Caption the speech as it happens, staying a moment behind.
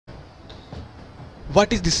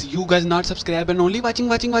What is this, you guys not subscribe and only watching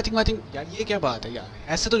watching watching watching. यार ये क्या बात है यार,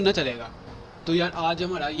 ऐसे तो नहीं चलेगा। तो यार आज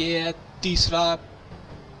हमारा ये है तीसरा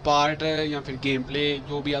पार्ट या फिर गेम प्ले,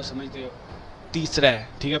 जो भी आप समझते हो, तीसरा है।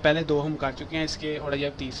 ठीक है, पहले दो हम कर चुके हैं इसके, और ये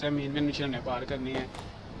तीसरा मेन मिशन हमें पार करनी है।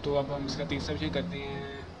 तो अब हम इसका तीसरा मिशन करते हैं।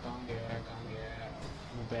 कहाँ गया है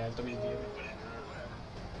मोबाइल, तो मिल दिया।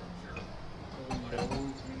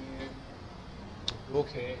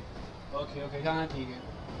 ओके ओके ओके, हाँ ठीक है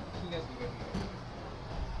ठीक है ठीक है ठीक है।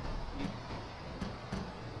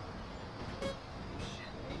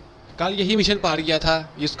 कल यही मिशन पार किया था,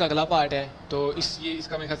 ये इसका अगला पार्ट है। तो ये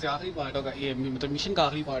इसका मेरे ख्याल से आखिरी पार्ट होगा, ये मतलब मिशन का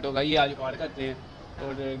आखिरी पार्ट होगा। ये आज पार करते हैं,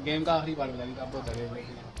 और गेम का आखिरी पार्ट बताइए कब होता है।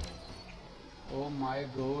 ओह माय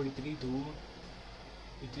गॉड, इतनी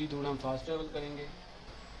दूर हम फास्ट ट्रैवल करेंगे।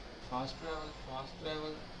 फास्ट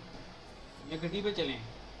ट्रैवल ये गड्डी पे चलें।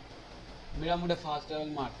 मेरा मुझे फास्ट ट्रैवल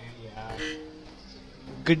मारते हैं यार।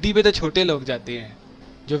 गड्डी पे तो छोटे लोग जाते हैं,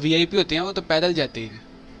 जो वीआईपी होते हैं वो तो पैदल जाते हैं।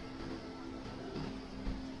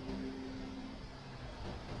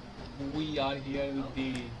 We are here with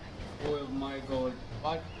the, oh my god,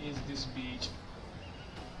 what is this beach?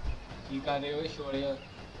 ठीक आ रहे हो शोर यार।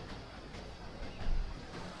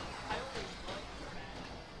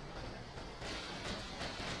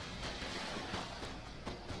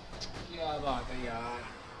 क्या बात है यार,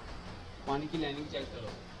 पानी की लाइनिंग चेक करो।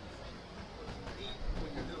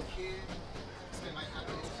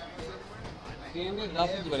 गेम में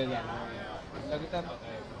ग्राफिक्स बड़े ज़्यादा हैं यार, लगता है पता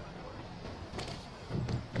है।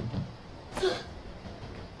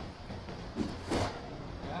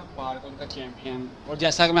 पार्कों का चैंपियन, और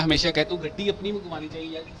जैसा कि मैं हमेशा कहता हूँ, गड्डी अपनी मंगवानी चाहिए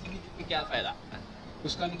यार, किसी की चुप के क्या फ़ायदा,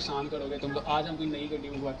 उसका नुकसान करोगे तुम। तो आज हम कोई नई गड्डी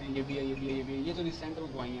मंगवाते हैं, ये भी है ये भी है ये भी है। ये तो रिसेंट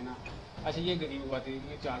मंगवाई है ना। अच्छा ये गड्डी मंगवाते हैं,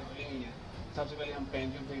 ये 4 खुली हुई हैं। सबसे पहले हम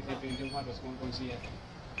पेंटियम पे थे, पेंटियम हमारे पास कौन सी है?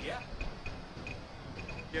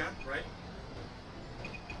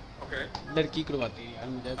 लड़की करवाती है यार,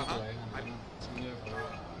 मुझे तो करवाएगा।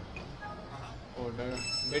 ऑर्डर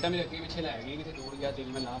बेटा मेरे अकेले पीछे लाएगी, किसी दूर गया तेल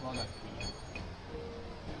में लाभ आ लगती है।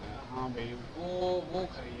 हाँ भाई वो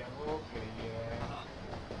खरी है, वो खरी है।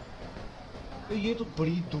 तो ये तो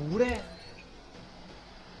बड़ी दूर है।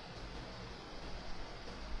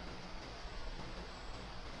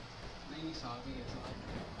 नहीं साथ ही है, साथ।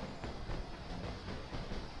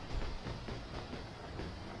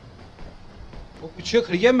 वो पीछे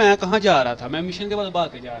खड़ी है, मैं कहाँ जा रहा था, मैं मिशन के बाद भाग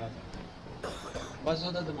के जा रहा था। बस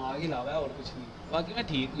वो तो दिमाग ही लावा है और कुछ नहीं, बाकी मैं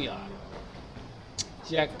ठीक हूँ यार।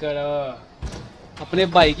 चेक करो अपने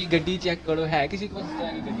भाई की गड्डी, चेक करो, है किसी के पास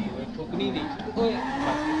गड्डी ठोकनी नहीं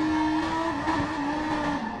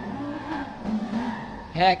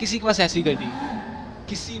है किसी के पास ऐसी गड्डी?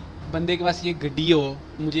 किसी बंदे के पास ये गड्डी हो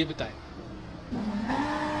मुझे बताए।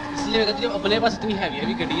 इसलिए मैं कहती हूँ, अपने पास इतनी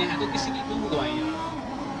हैवी गड्डियाँ हैं तो किसी की क्यों मंगवाई यार।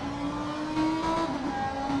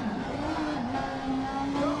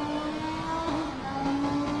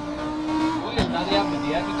 आप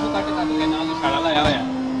बढ़िया कितों कट के ना साड़ा लाया हुआ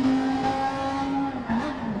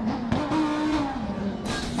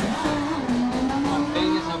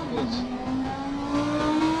सब कुछ।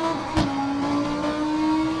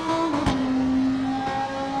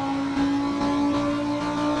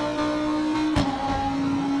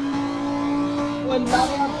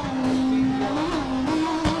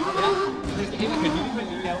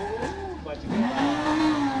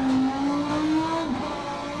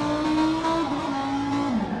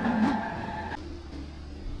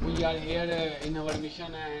 We are here in our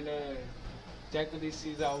mission and check this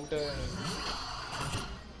is out.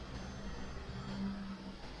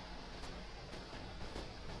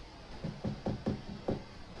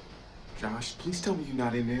 Josh, please tell me you're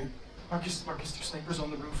not in there. Marcus, there's snipers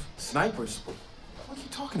on the roof. Snipers? What are you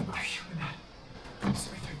talking about? Are you in that? I'm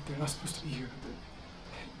sorry, they're not supposed to be here.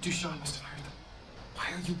 Dushan must have hired them. Why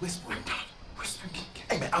are you whispering? I'm not whispering.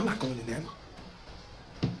 Hey man, I'm not going in there.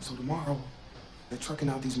 So tomorrow, they're trucking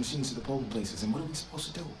out these machines to the polling places, and what are we supposed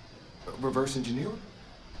to do? Reverse engineer?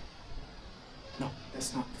 No,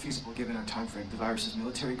 that's not feasible given our time frame. The virus is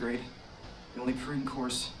military grade. The only prudent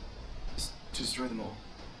course is to destroy them all.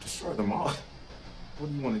 Destroy them all? What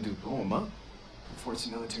do you want to do, blow them up? Before it's a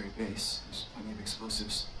military base, there's plenty of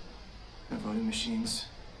explosives. And voting machines.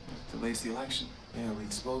 It delays the election. Yeah, we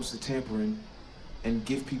expose the tampering and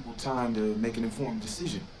give people time to make an informed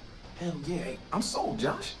decision. Hell yeah, hey, I'm sold,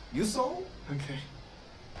 Josh. You sold? Okay.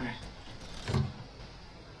 All right.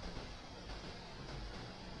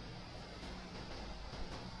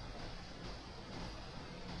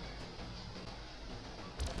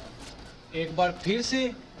 एक बार फिर से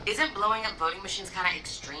Isn't blowing up voting machines kind of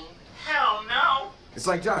extreme? Hell no! It's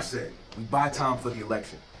like Josh said, we buy time for the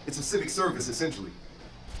election. It's a civic service, essentially.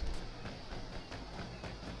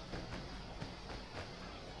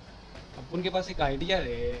 उनके पास एक idea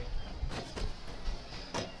है।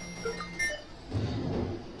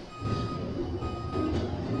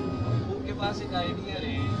 उनके पास एक idea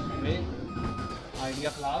है। अरे आइडिया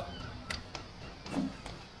खिलाफ।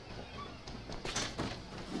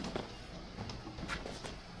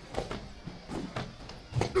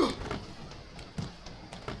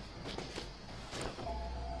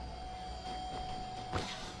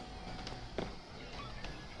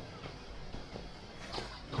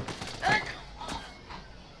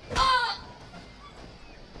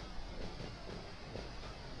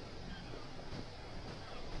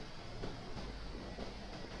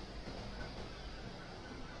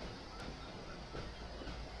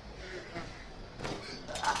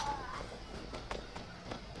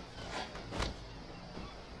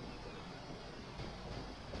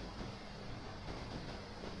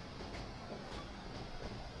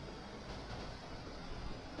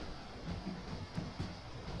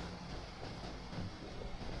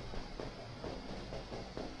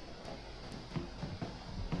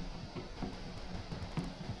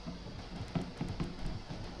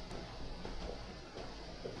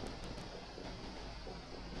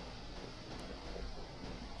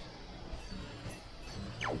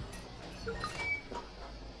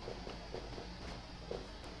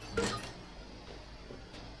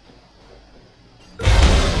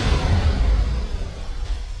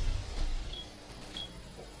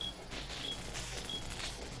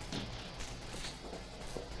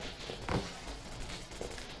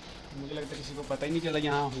 मुझे लगता है किसी को पता ही नहीं चला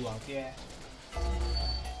यहाँ हुआ क्या है।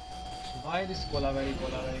 भाई दिस कोलावेरी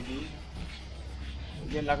दी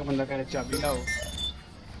ये अल्लाह का बंदा कह रहा है चाबी लाओ।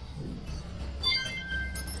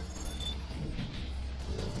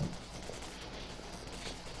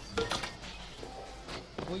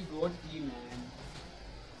 कोई गॉड की मैन।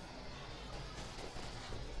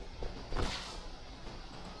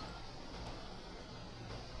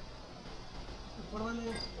 ऊपर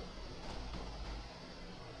वाले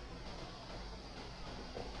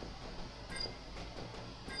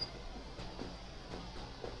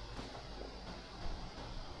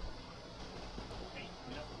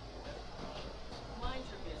Mind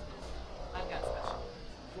your business. I've got special orders.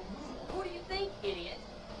 Who do you think, idiot?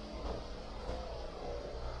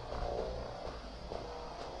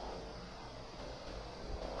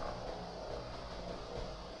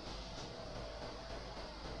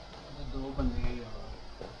 दो बंदे हैं यार।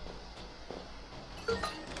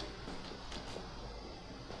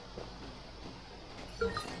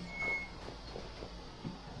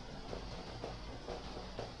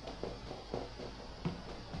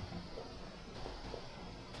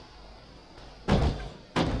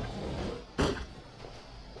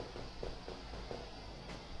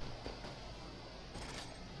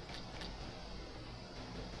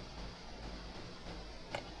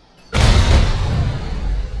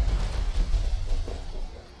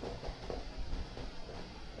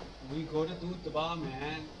 We go to दूध दबा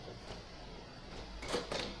मैन।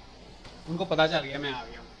 उनको पता चल गया मैं आ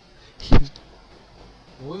गया हूँ।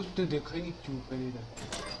 वो उसने देखा ही नहीं, चूप नहीं था।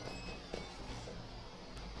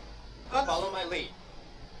 Follow my lead.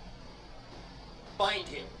 Find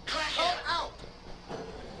him. Get out!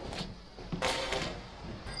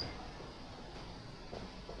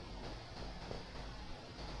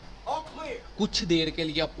 All clear. कुछ देर के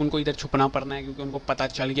लिए अब उनको इधर छुपना पड़ना है क्योंकि उनको पता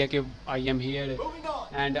चल गया कि I am here Moving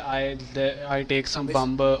on. and I take some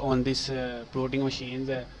bomb on this floating machines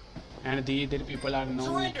and the other people are no.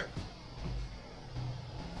 Surrender.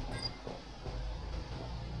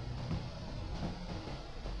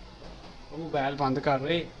 वो मोबाइल बंद कर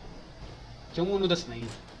रहे क्यों उन्होंने दसना ही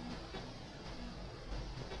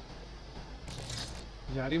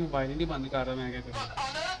यार, ये मोबाइल ही नहीं बंद कर रहा। मैं क्या करूँ? Look,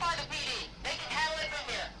 I'll notify the PD. They can handle it from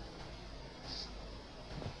here.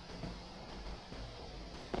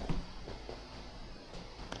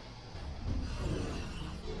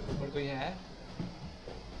 ऊपर कोई है?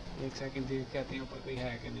 एक सेकंड देख के आते हैं ऊपर कोई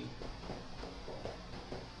है कि नहीं।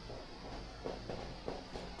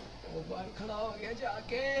 वो बाहर खड़ा हो गया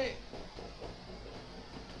जाके।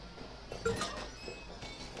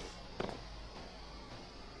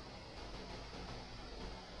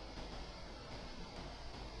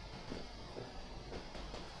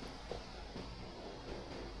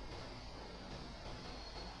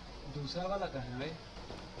 दूसरा वाला कहाँ है?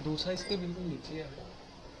 दूसरा इसके बिल्कुल नीचे है।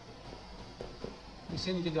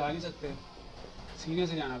 इससे नीचे जा नहीं सकते, सीने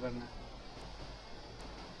से जाना करना है।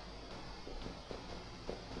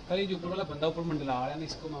 कल ये जो ऊपर वाला बंदा ऊपर मंडला रहा है ना,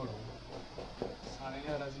 इसको मैं उड़ाऊंगा। सारे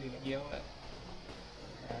ने रस ले लिया हुआ है।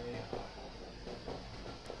 अरे यार,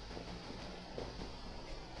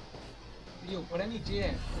 ये ऊपर है नीचे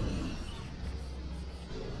है?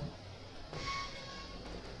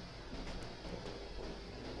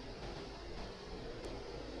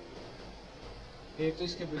 एक तो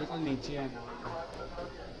इसके बिल्कुल नीचे है ना,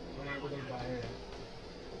 और एक उधर बाहर है।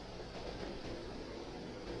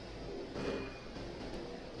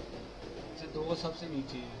 अच्छा, दो सबसे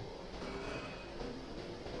नीचे हैं।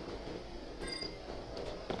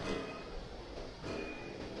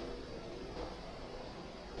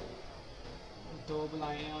 दो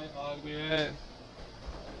बुलाए हैं और आग में है,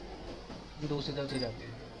 दूसरी तरफ से जाते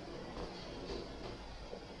हैं।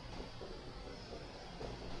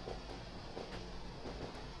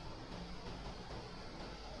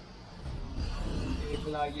 एक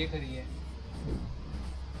बुला ये खड़ी है,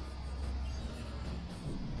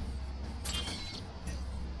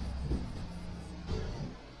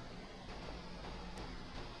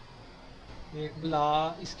 एक बुला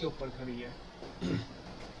इसके ऊपर खड़ी है।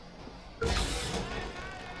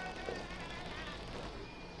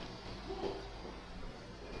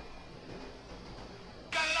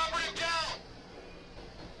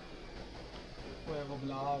 वो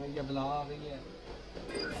बुला आ गई है, बुला आ गई है।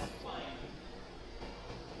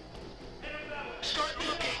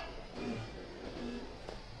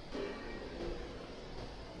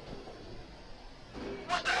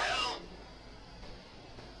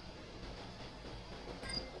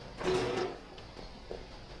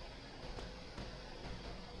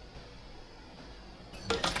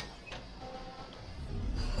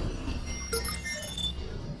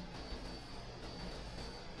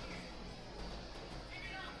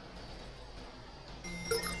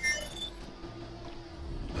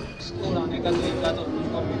 इसको उड़ाने का तरीका तो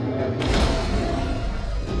उसको भी है।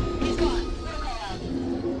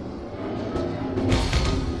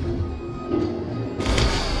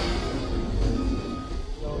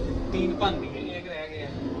 तीन बन दिए, एक रह गया।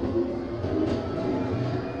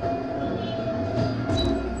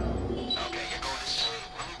 Okay, you're going to sleep.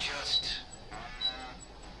 Let me just...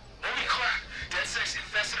 Holy crap! DeadSec's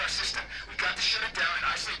infested our system. We got to shut it down and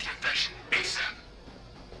isolate the infection. ASAP.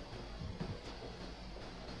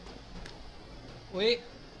 ओए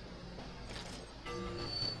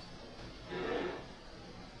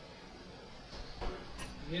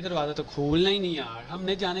ये दरवाजा तो खोलना ही नहीं यार,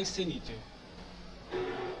 हमने जाना इससे नीचे,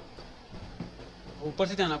 ऊपर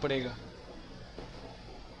से जाना पड़ेगा।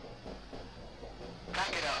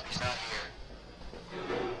 Hang it up. He's not here.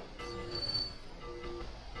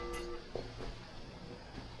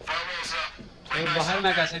 Firewall's up. Play और nice बाहर out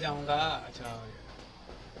मैं there. कैसे जाऊंगा? अच्छा,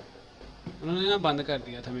 उन्होंने ना बंद कर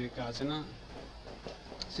दिया था मेरे ख्याल से ना,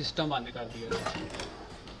 सिस्टम बंद कर दिया था।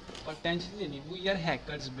 पर टेंशन नहीं, वी आर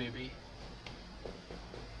हैकर्स बेबी।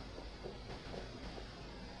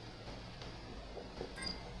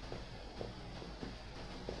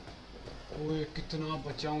 ओए कितना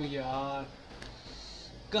बचाऊं यार,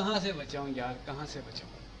 कहाँ से बचाऊं यार, कहाँ से बचाऊं?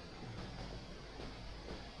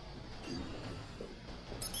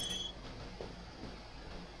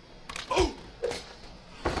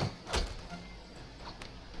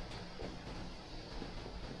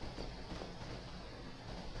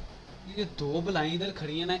 ये दो बलाएं इधर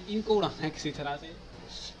खड़ी हैं ना, इनको उड़ाना है किसी तरह से।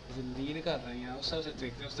 लीड कर रही हैं, उस तरफ से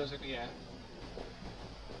देखते हैं, उस तरफ से क्या है।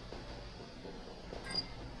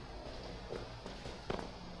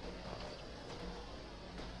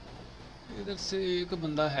 इधर से एक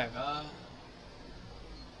बंदा हैगा,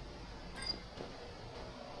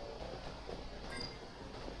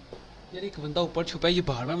 यार एक बंदा ऊपर छुपा है, ये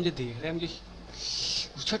बार बार मुझे देख रहा है, मुझे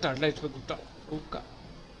अच्छा टट रहा है इस पर गुट्टा का।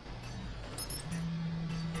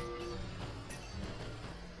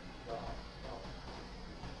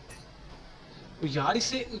 यार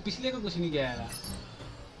इससे पिछले का कुछ नहीं गया यार।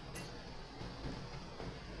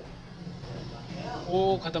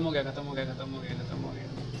 ओ खत्म हो गया, खत्म हो गया, खत्म हो गया, खत्म हो गया।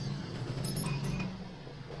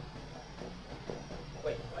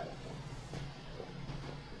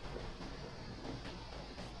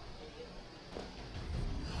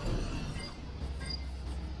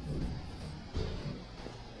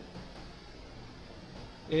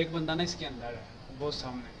 एक बंदा ना इसके अंदर है, वो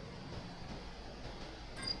सामने।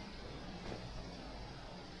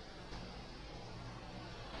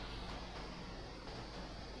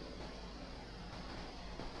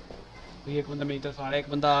 एक बंदा मेरी तरफ आ रहा है, एक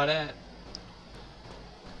बंदा आ रहा है।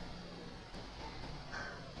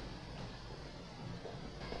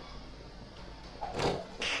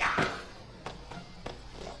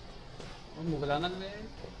 मुगलाना में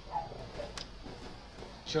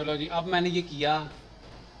चलो जी, अब मैंने ये किया,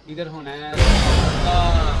 इधर होना है।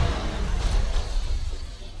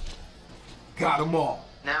 Got them all.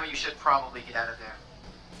 Now you should probably get out of there.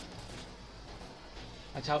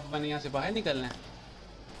 अच्छा, अब मैंने यहाँ से बाहर निकलना है।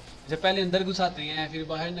 अच्छा, पहले अंदर घुसाते हैं फिर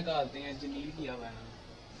बाहर निकालते हैं, जलील किया हुआ है ना।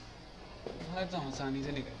 बाहर तो हम आसानी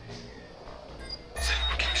से निकल जाएंगे।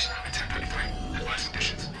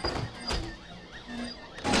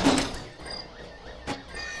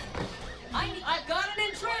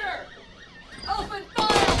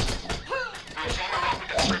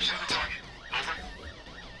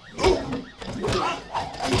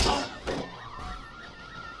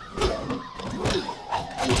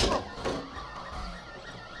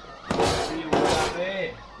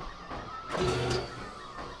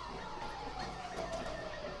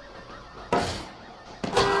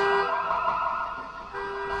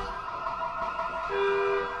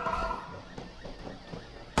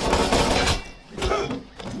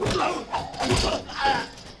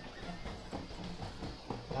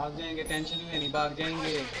 टेंशन में नहीं, भाग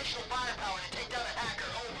जाएंगे।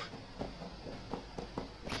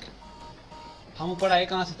 हम ऊपर आए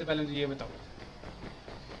कहाँ से थे पहले मुझे ये बताओ।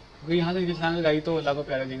 क्योंकि यहाँ से छलांग लगाई तो अल्लाह को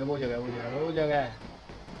प्यारा देंगे। वो जगह है।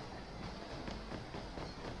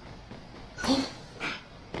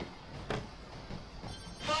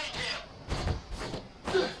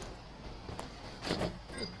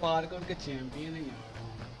 पार्कोर के चैंपियन है यार।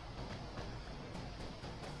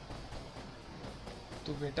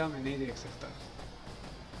 तो बेटा मैं नहीं देख सकता,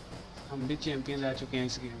 हम भी चैंपियन रह चुके हैं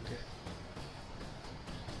इस गेम के।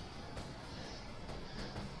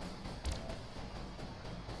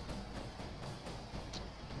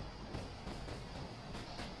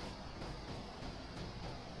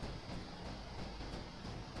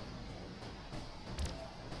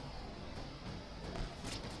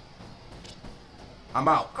 I'm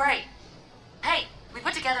out. Great. Hey, we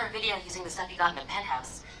put together a video using the stuff you got in the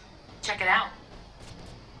penthouse. Check it out.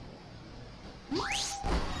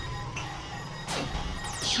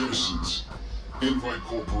 Citizens, Invite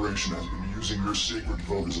Corporation has been using your sacred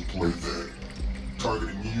vote as a plaything,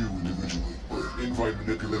 targeting you individually. Invite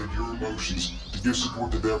manipulated your emotions to give support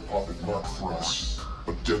to their puppet, Mark Thrust.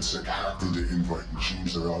 But DedSec hacked into Invite and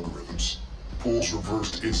changed their algorithms. Polls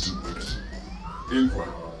reversed instantly.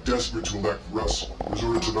 Invite, desperate to elect Russell,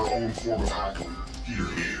 resorted to their own form of hackery. Here,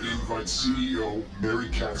 Invite CEO Mary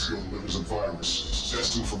Catskill delivers a virus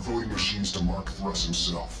destined for voting machines to Mark Thrust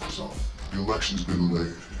himself. The election's been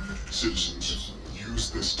delayed. Citizens, use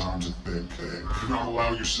this time to think. Do not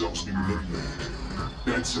allow yourselves to be manipulated.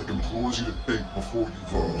 DedSec implores you to think before you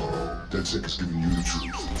vote. DedSec is giving you the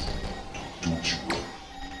truth. Do what you will.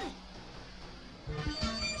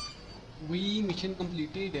 वही mission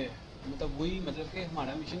completed है, मतलब वही मतलब कि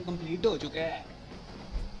हमारा mission complete हो चुका है।